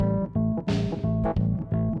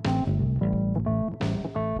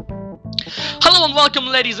Hello and welcome,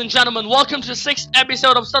 ladies and gentlemen. Welcome to the 6th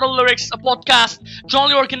episode of Subtle Lyrics, a podcast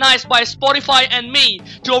jointly organized by Spotify and me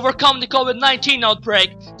to overcome the COVID-19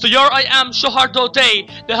 outbreak. So here I am, Shohar Dode,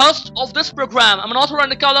 the host of this program. I'm an author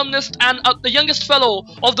and a columnist and the youngest fellow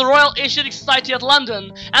of the Royal Asiatic Society at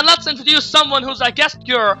London. And let's introduce someone who's our guest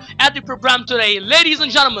here at the program today. Ladies and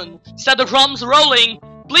gentlemen, set the drums rolling.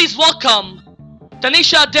 Please welcome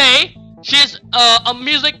Taneesha Day. She's a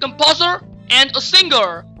music composer and a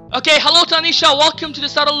singer. Okay, hello Taneesha, welcome to the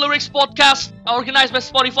Subtle Lyrics podcast organized by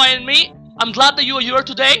Spotify and me. I'm glad that you are here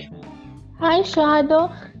today. Hi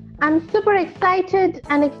Shahado, I'm super excited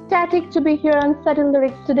and ecstatic to be here on Subtle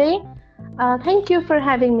Lyrics today. Thank you for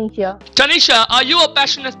having me here. Taneesha, are you a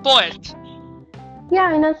passionate poet?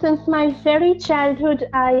 Yeah, since my very childhood,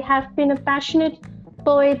 I have been a passionate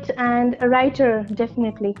poet and a writer,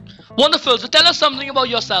 definitely. Wonderful, so tell us something about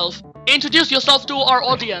yourself. Introduce yourself to our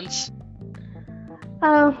audience.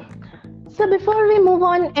 So before we move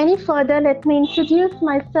on any further, let me introduce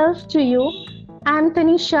myself to you. I'm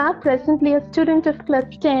Taneesha, presently a student of class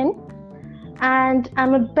 10, and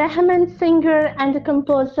I'm a Bahamian singer and a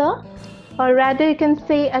composer, or rather you can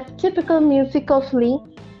say a typical musicophile.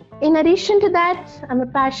 In addition to that, I'm a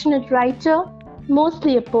passionate writer,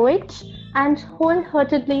 mostly a poet, and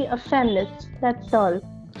wholeheartedly a feminist. That's all.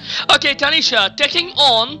 Okay, Taneesha, taking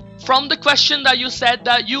on from the question that you said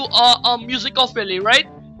that you are a musicophile, right?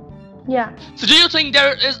 Yeah. So do you think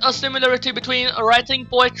there is a similarity between writing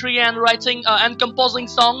poetry and writing and composing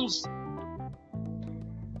songs?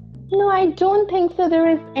 No, I don't think so. There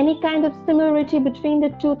is any kind of similarity between the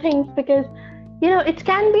two things because, it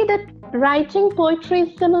can be that writing poetry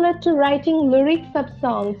is similar to writing lyrics of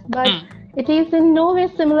songs, but it is in no way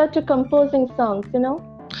similar to composing songs,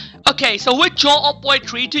 Okay, so which genre of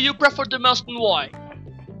poetry do you prefer the most and why?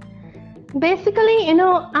 Basically,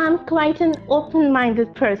 I'm quite an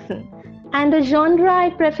open-minded person. And the genre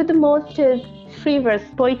I prefer the most is free verse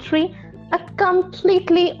poetry, a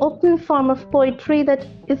completely open form of poetry that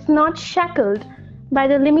is not shackled by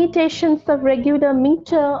the limitations of regular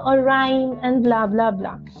meter or rhyme and blah, blah,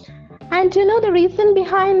 blah. And the reason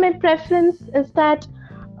behind my preference is that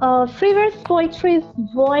free verse poetry is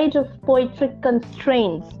void of poetic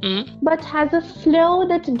constraints, but has a flow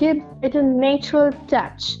that gives it a natural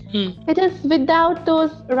touch. It is without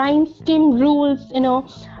those rhyme scheme rules,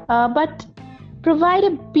 but provide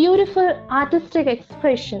a beautiful artistic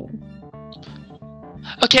expression.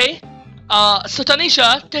 Okay, so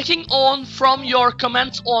Taneesha, taking on from your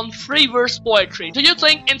comments on free verse poetry, do you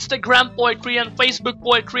think Instagram poetry and Facebook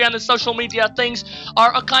poetry and the social media things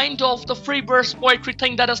are a kind of the free verse poetry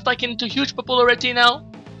thing that has taken to huge popularity now?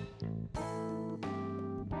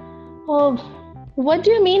 Oh, what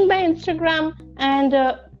do you mean by Instagram and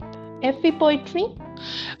FB poetry?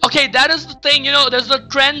 Okay, that is the thing, there's a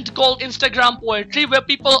trend called Instagram poetry where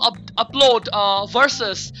people upload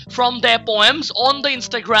verses from their poems on the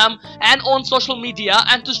Instagram and on social media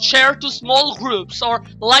and to share to small groups or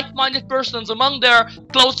like-minded persons among their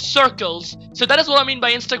closed circles. So that is what I mean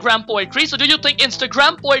by Instagram poetry. So do you think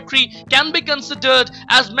Instagram poetry can be considered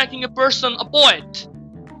as making a person a poet?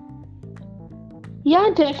 Yeah,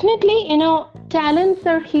 definitely. Talents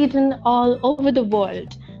are hidden all over the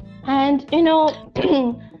world. And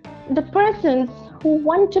the persons who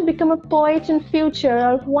want to become a poet in future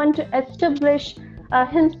or who want to establish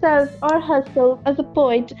himself or herself as a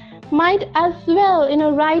poet might as well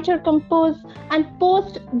write or compose and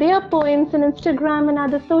post their poems on Instagram and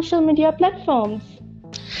other social media platforms.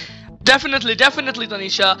 Definitely,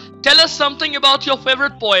 Taneesha. Tell us something about your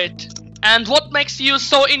favorite poet and what makes you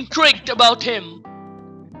so intrigued about him.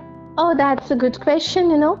 Oh, that's a good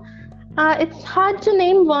question. It's hard to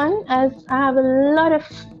name one as I have a lot of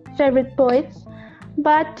favorite poets.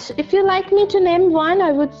 But if you like me to name one,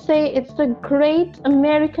 I would say it's the great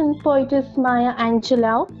American poetess Maya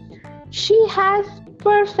Angelou. She has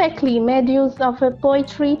perfectly made use of her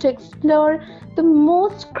poetry to explore the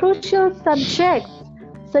most crucial subjects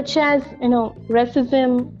such as,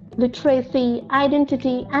 racism, literacy,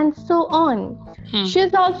 identity, and so on. She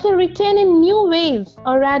has also written in new ways,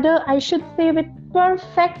 or rather, I should say with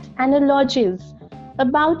perfect analogies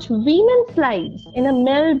about women's lives in a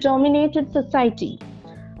male-dominated society.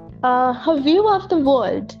 Her view of the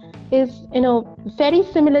world is, very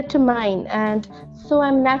similar to mine, and so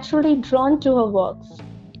I'm naturally drawn to her works.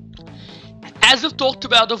 As you've talked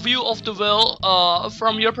about the view of the world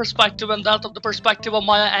from your perspective and that of the perspective of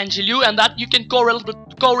Maya Angelou, and that you can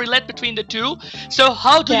correlate between the two. So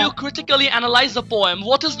how do you critically analyze a poem?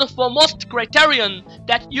 What is the foremost criterion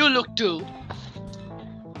that you look to?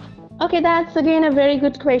 Okay, that's again a very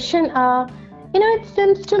good question. It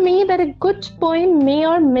seems to me that a good poem may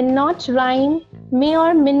or may not rhyme, may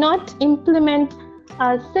or may not implement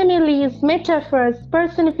similes, metaphors,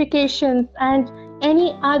 personifications, and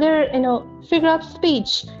any other, figure of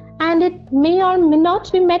speech. And it may or may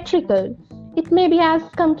not be metrical. It may be as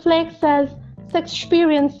complex as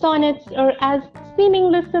Shakespearean sonnets or as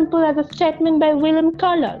seemingly simple as a statement by William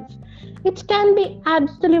Carlos. It can be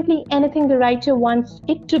absolutely anything the writer wants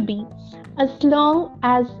it to be, as long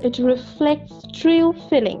as it reflects true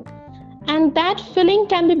feeling. And that feeling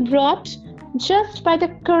can be brought just by the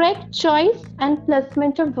correct choice and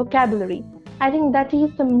placement of vocabulary. I think that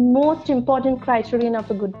is the most important criterion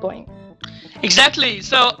of a good poem. Exactly.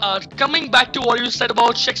 So, coming back to what you said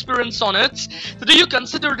about Shakespearean sonnets, so do you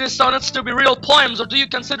consider these sonnets to be real poems, or do you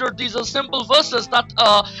consider these as simple verses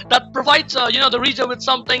that provides the reader with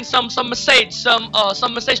something, some message,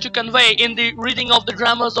 some message to convey in the reading of the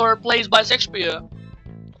dramas or plays by Shakespeare?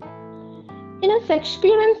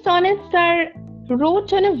 Shakespearean sonnets are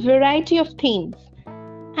wrote on a variety of themes,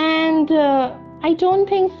 and I don't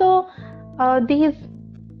think so. These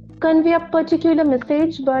convey a particular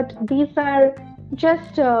message, but these are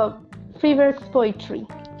just frivolous poetry.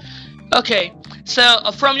 Okay, so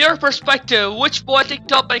from your perspective, which poetic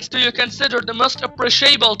topics do you consider the most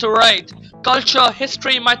appreciable to write? Culture,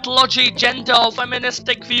 history, mythology, gender,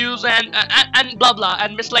 feministic views, and blah blah,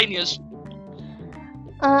 and miscellaneous.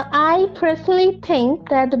 I personally think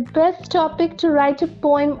that the best topic to write a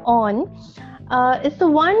poem on is the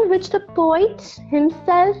one which the poet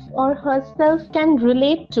himself or herself can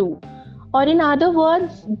relate to, or in other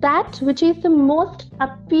words, that which is the most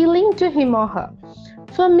appealing to him or her.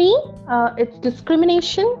 For me, it's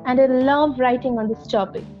discrimination, and I love writing on this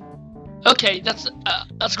topic. Okay,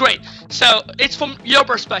 that's great. So it's from your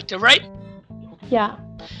perspective, right? Yeah.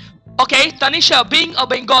 Okay, Taneesha, being a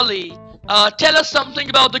Bengali, tell us something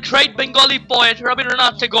about the great Bengali poet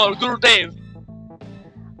Rabindranath Tagore, Gurudev.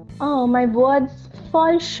 Oh, my words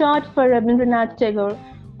fall short for Rabindranath Tagore,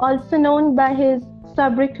 also known by his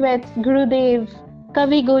sobriquets Gurudev,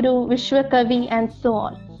 Kavi Guru, Vishwa Kavi, and so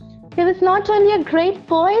on. He was not only a great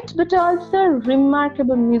poet but also a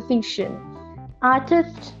remarkable musician,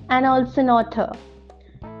 artist, and also an author.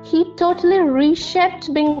 He totally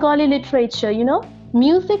reshaped Bengali literature,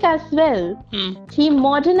 music as well. He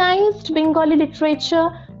modernized Bengali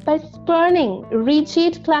literature by spurning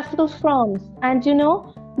rigid classical forms and,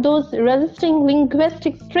 those resisting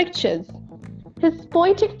linguistic strictures. His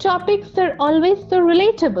poetic topics are always so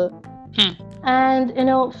relatable. And,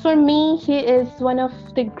 for me, he is one of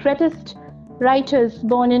the greatest writers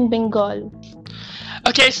born in Bengal.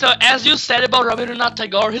 Okay, so as you said about Rabindranath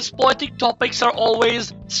Tagore, his poetic topics are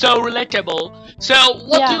always so relatable. So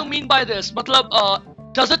what do you mean by this?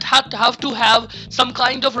 Does it have to have some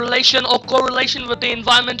kind of relation or correlation with the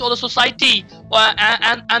environment or the society,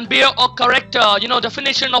 and bear a correct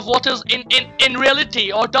definition of what is in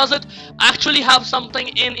reality, or does it actually have something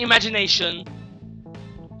in imagination?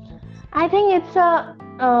 I think it's a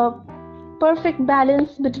perfect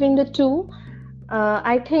balance between the two.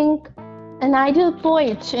 I think an ideal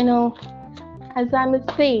poet, as I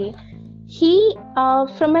must say, he,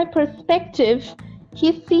 from my perspective,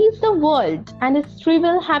 he sees the world and its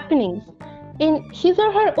trivial happenings in his or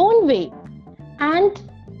her own way, and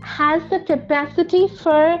has the capacity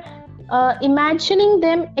for imagining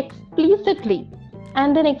them explicitly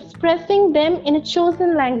and then expressing them in a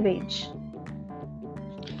chosen language.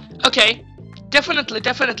 Okay, definitely.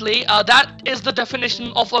 That is the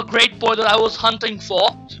definition of a great poet that I was hunting for.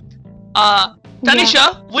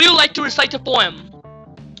 Taneesha, would you like to recite a poem?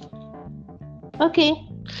 Okay.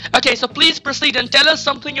 Okay, so please proceed and tell us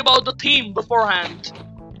something about the theme beforehand.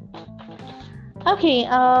 Okay,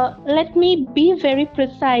 let me be very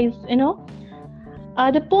precise,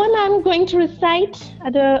 The poem I'm going to recite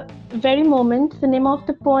at the very moment, the name of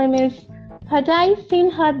the poem is Had I Seen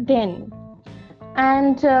Her Then?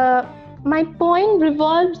 And my poem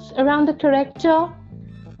revolves around the character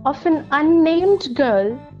of an unnamed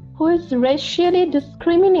girl who is racially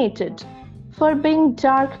discriminated for being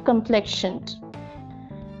dark complexioned.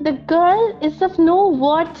 The girl is of no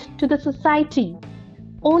worth to the society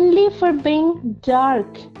only for being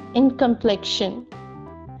dark in complexion.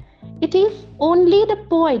 It is only the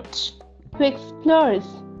poet who explores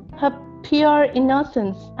her pure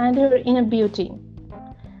innocence and her inner beauty.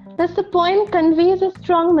 Thus, the poem conveys a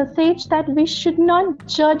strong message that we should not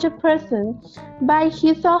judge a person by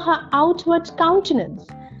his or her outward countenance.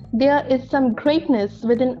 There is some greatness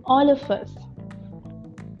within all of us.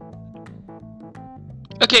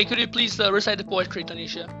 Okay, could you please recite the poetry,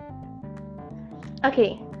 Taneesha?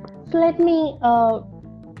 Okay, so let me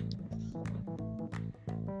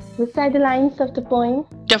Recite the lines of the poem.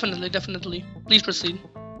 Definitely, definitely. Please proceed.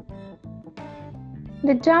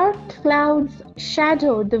 The dark clouds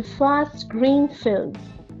shadow the vast green fields.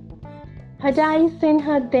 Had I seen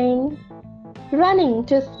her then, running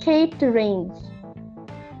to escape the rains?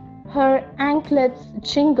 Her anklets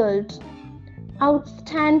jingled,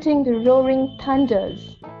 outstanding the roaring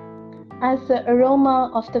thunders, as the aroma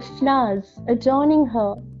of the flowers adorning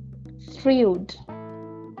her strewed.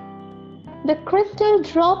 The crystal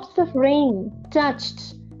drops of rain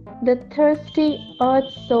touched the thirsty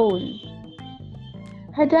earth's soul.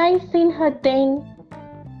 Had I seen her then,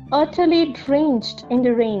 utterly drenched in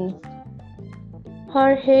the rains,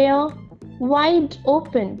 her hair, wide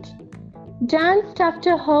opened, danced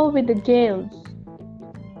after her with the gales,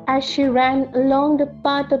 as she ran along the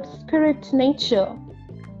path of spirit nature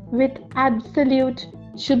with absolute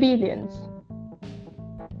jubilance.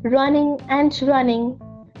 Running and running,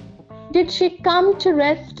 did she come to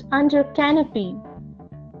rest under canopy?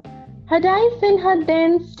 Had I seen her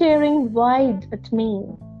then staring wide at me?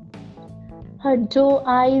 Her doe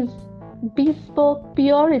eyes bespoke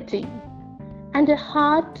purity, and a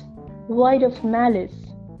heart void of malice,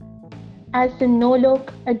 as the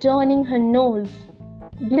no-look adorning her nose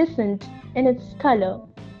glistened in its color.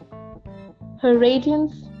 Her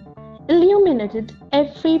radiance illuminated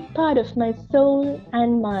every part of my soul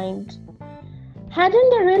and mind.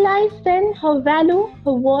 Hadn't I realized then her value,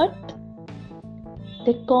 her worth?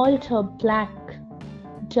 They called her black,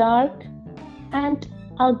 dark, and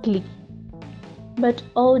ugly. But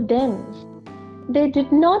oh them, they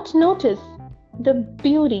did not notice the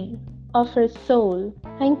beauty of her soul.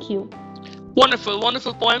 Thank you. Wonderful,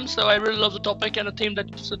 wonderful poem. So I really love the topic and the theme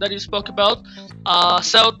that you spoke about.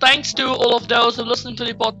 So thanks to all of those who listened to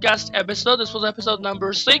the podcast episode. This was episode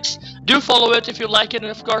number 6. Do follow it if you like it,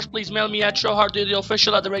 and of course, please mail me at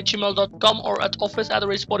shohardudioofficial@gmail.com or at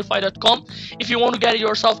office@spotify.com if you want to get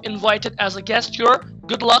yourself invited as a guest here.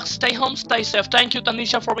 Good luck, stay home, stay safe. Thank you,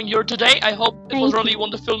 Taneesha, for being here today. I hope it was really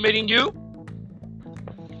wonderful meeting you.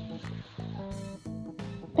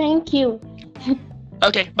 Thank you.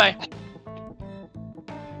 Okay, bye.